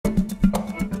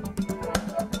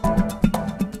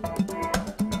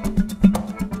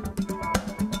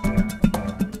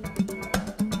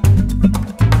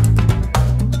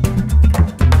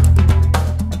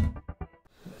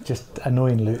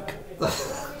annoying look,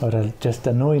 or a just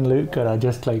annoying look, or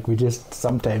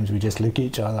sometimes we just look at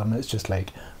each other and it's just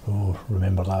like, oh,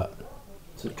 remember that.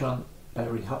 So John,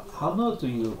 Barry, how long do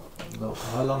you know?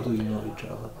 How long do you know each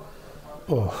other?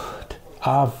 Oh,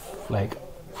 I've like.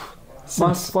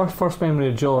 My first memory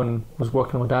of John was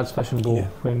working on my dad's fishing boat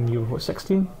when you were, what,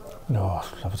 16? No,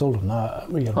 I was older than that.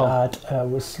 With your dad, I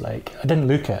was like, I didn't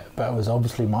look it, but I was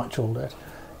obviously much older.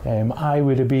 I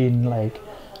would have been like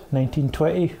 19,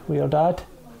 20 with your dad,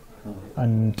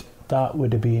 and that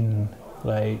would have been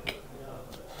like,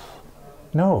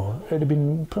 no, it would have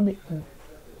been probably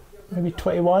maybe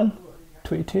 21,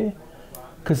 22,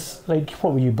 because like,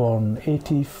 what were you born,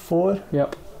 84?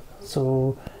 Yep.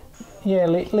 So, yeah,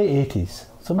 late 80s,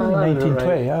 so maybe 19,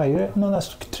 20, yeah, no,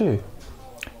 that's true.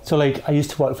 So like, I used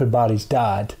to work for Barry's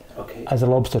dad as a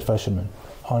lobster fisherman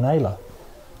on Isla.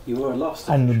 You were a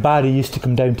lobster and fisherman. Barry used to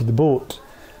come down to the boat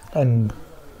and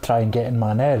try and get in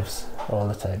my nerves all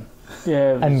the time.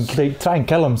 Yeah. And like try and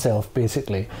kill himself,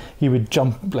 basically. He would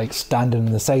jump, like standing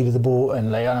on the side of the boat,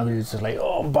 and like, I was just like,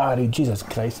 oh Barry, Jesus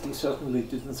Christ. He certainly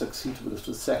didn't succeed with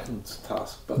the second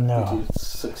task, but no. Did he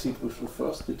succeed with the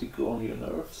first? Did he go on your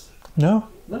nerves? No.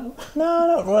 No.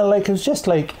 No, well, like, it was just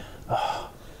like, oh,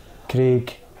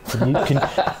 Craig,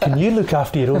 can you look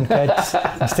after your own kids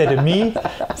instead of me?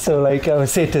 So like, I would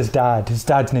say to his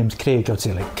dad's name's Craig, I would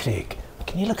say like, Craig,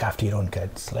 can you look after your own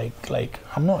kids? Like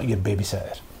I'm not your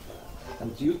babysitter.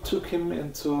 And you took him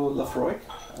into Laphroaig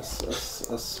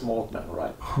as malt man,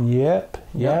 right? Yep.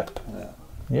 Yeah.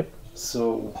 Yep.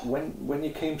 So when you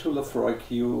came to Laphroaig,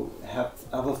 you had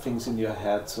other things in your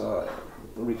head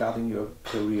regarding your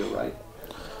career, right?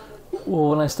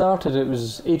 Well, when I started, it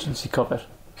was agency cover.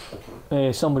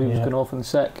 Somebody was going off on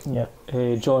sick.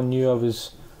 John knew I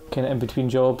was kind of in between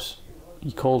jobs.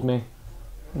 He called me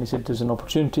and he said, there's an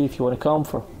opportunity if you want to come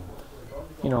for,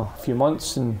 a few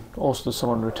months, and also there's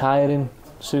someone retiring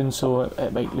soon, so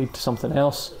it might lead to something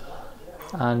else.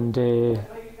 And at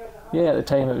the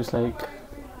time it was like,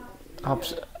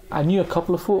 I knew a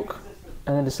couple of folk,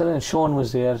 and then the distillery, and Sean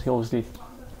was there. He obviously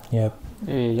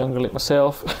younger like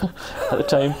myself at the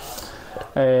time,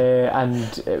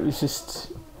 and it was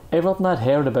just, everything I'd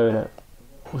heard about it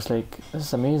was like, this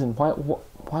is amazing. Why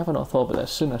have I not thought about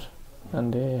this sooner?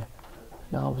 And it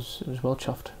was well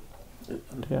chuffed.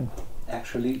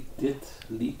 Actually, did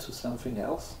lead to something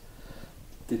else?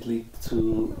 Did lead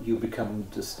to you becoming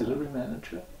distillery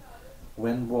manager?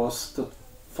 When was the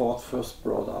thought first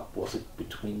brought up? Was it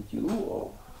between you,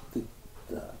 or did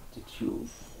you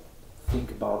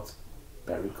think about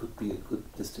Barry could be a good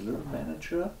distillery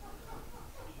manager?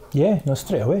 Yeah, no,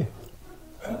 straight away.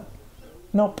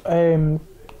 Nope.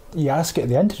 You ask at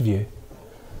the interview,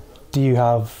 do you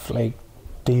have the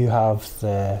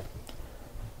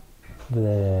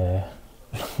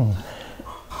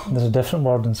there's a different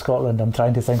word in Scotland, I'm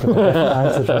trying to think of a different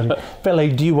answer for you. But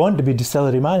like, do you want to be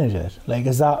distillery manager? Like,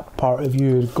 is that part of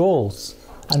your goals?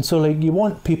 And so like, you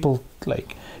want people,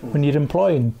 like, when you're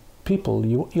employing people,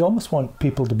 you almost want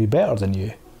people to be better than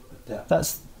you. Yeah.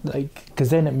 That's like, because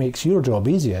then it makes your job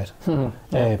easier.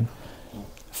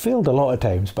 Failed a lot of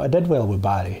times, but I did well with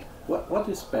Barry. What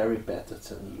is Barry better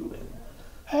than you in?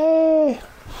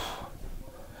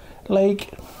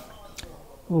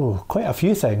 Quite a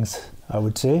few things, I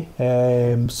would say.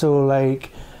 So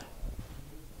like,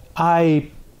 the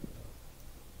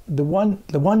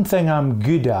one thing I'm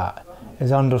good at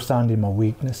is understanding my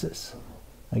weaknesses,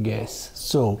 I guess.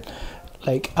 So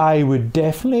like, I would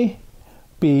definitely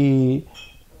be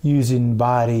using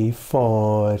Barry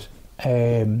for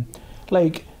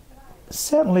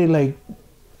certainly, like,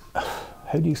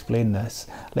 how do you explain this?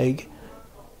 Like,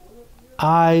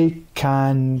 I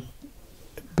can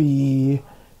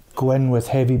go in with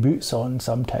heavy boots on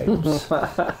sometimes.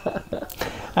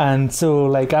 And so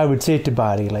like, I would say to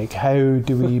Barry, like, how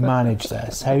do we manage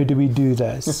this? How do we do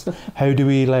this? How do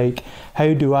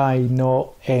I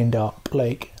not end up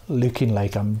like looking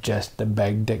like I'm just the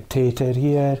big dictator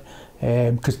here?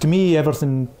 Because to me,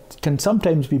 everything can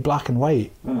sometimes be black and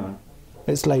white.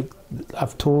 It's like,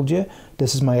 I've told you,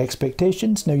 this is my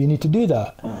expectations, now you need to do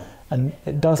that. And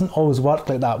it doesn't always work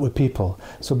like that with people.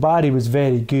 So Barry was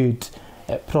very good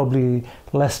at probably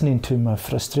listening to my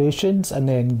frustrations and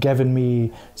then giving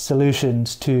me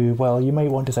solutions to, well, you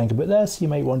might want to think about this, you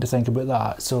might want to think about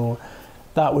that. So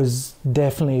that was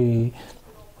definitely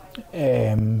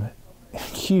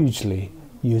hugely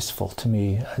useful to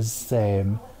me as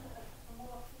the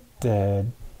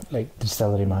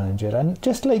distillery manager. And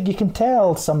just like, you can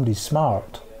tell somebody's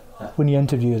smart when you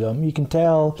interview them. You can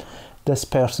tell this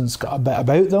person's got a bit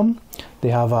about them, they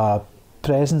have a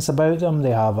presence about them,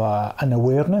 they have an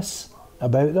awareness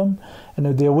about them.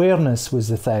 And the awareness was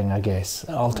the thing, I guess.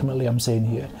 Ultimately, I'm saying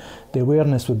here, the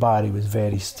awareness with Barry was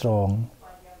very strong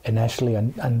initially,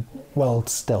 and will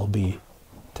still be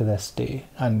to this day.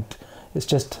 And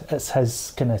it's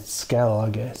his kind of skill, I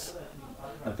guess.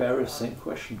 A very same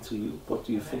question to you. What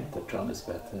do you think that John is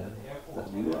better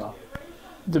than you are?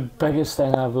 The biggest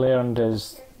thing I've learned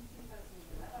is,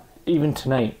 even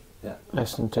tonight,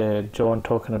 listening to John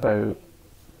talking about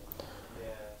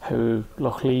how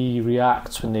Lochlea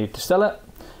reacts when they distill it,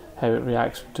 how it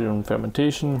reacts during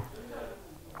fermentation.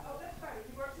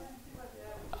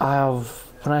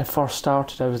 When I first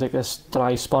started, I was like this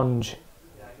dry sponge,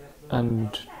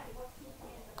 and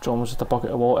John was just a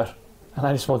bucket of water, and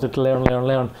I just wanted to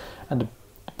learn. And the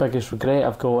biggest regret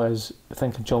I've got is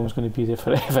thinking John was going to be there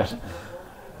forever.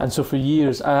 And so for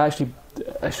years, I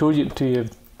showed it to you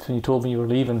when you told me you were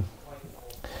leaving.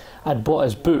 I'd bought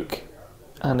his book,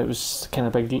 and it was kind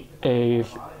of big. It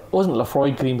wasn't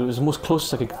Laphroaig green, but it was the most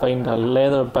closest I could find, a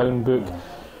leather-bound book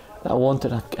that I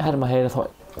wanted. I had in my head, I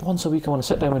thought, once a week I want to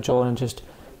sit down with John and just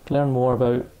learn more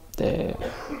about the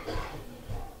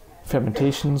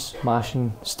fermentations,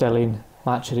 mashing, stilling,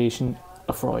 maturation,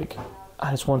 Laphroaig.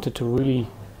 I just wanted to really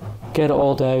get it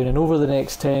all down, and over the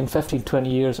next 10, 15, 20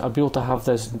 years I'll be able to have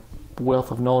this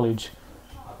wealth of knowledge,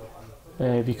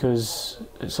 because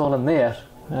it's all in there,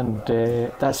 and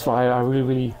that's why I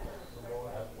really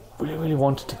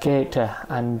wanted to get to.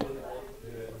 And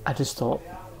I just thought,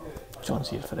 John's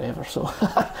here forever, so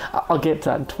I'll get to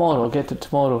that tomorrow.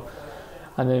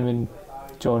 And then when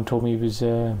John told me he was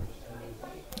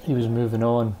moving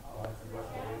on,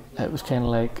 it was kind of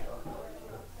like,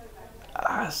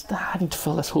 I need to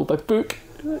fill this whole big book.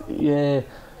 Yeah,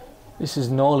 this is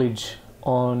knowledge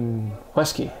on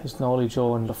whisky, his knowledge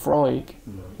on Laphroaig,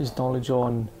 his knowledge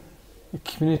on the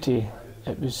community.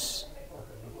 It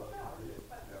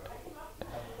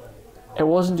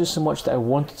wasn't just so much that I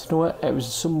wanted to know it, it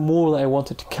was some more that I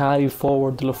wanted to carry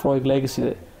forward the Laphroaig legacy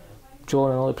that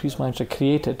John and all the previous managers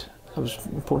created. It was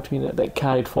important to me that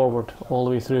carried forward all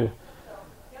the way through.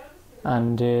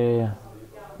 And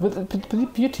but the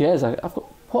beauty is, I've got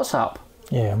WhatsApp.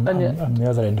 Yeah, I'm the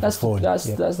other end of the phone. That's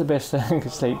the best thing.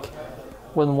 It's like,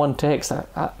 with one text,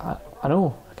 I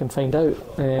know, I can find out.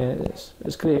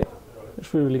 It's great.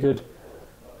 It's really good.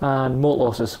 And malt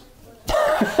losses.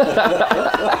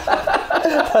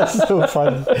 That's so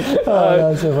fun.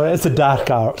 That's so fun. It's the dark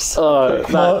arts.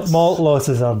 Malt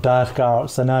losses are dark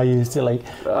arts, and I used to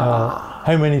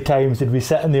how many times did we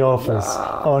sit in the office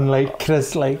on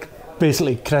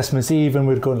basically Christmas Eve, and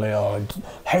we're going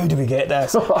how do we get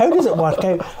this? How does it work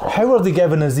out? How are they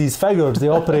giving us these figures, the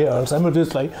operators? And we're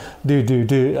just like, do,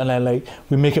 and then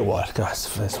we make it work.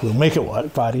 We'll make it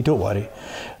work, Barry, don't worry.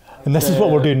 And this is what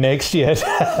we're doing next year.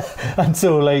 And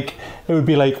so it would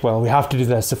be we have to do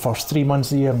this the first 3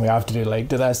 months of the year, and we have to do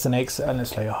this the next, and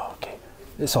it's okay,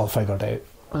 it's all figured out.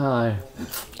 Aye.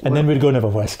 And then we'd go and have a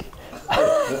whiskey.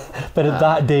 But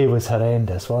that day was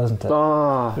horrendous, wasn't it? It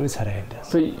was horrendous.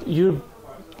 But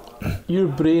your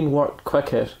brain worked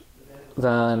quicker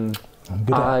than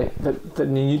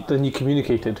you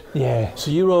communicated. Yeah. So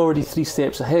you were already 3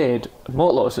 steps ahead of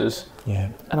malt losses. Yeah.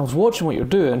 And I was watching what you're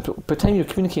doing, but by the time you're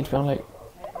communicating to me, I'm like,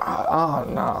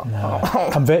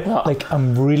 no.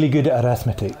 I'm really good at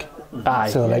arithmetic.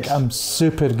 I'm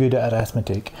super good at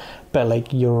arithmetic.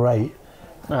 But you're right.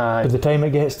 By the time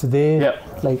it gets to there,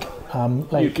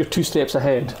 you're 2 steps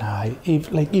ahead.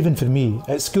 Even for me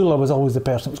at school, I was always the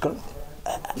person that was going,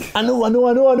 I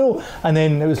know, and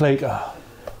then it was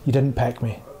you didn't pick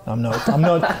me. I'm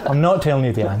not telling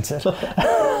you the answer.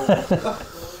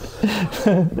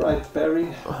 Right,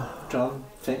 Barry, John,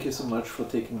 thank you so much for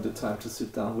taking the time to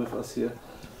sit down with us here.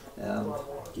 And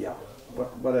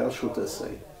what else should I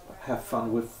say? Have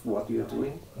fun with what you're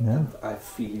doing. Yeah. And I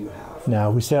feel you have.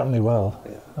 No, we certainly will.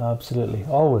 Yeah. Absolutely.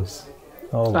 Always.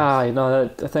 I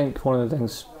think one of the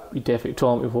things we definitely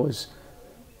taught me was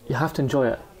you have to enjoy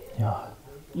it. Yeah.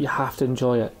 You have to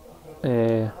enjoy it.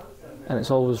 And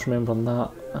it's always remembering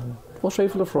that. And what's right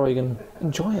for Laphroaig, and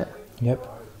enjoy it. Yep.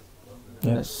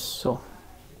 So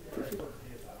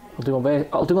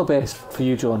I'll do my best for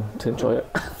you, John, to enjoy it.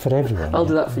 For everyone. I'll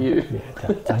do that for you.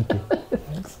 Yeah, thank you.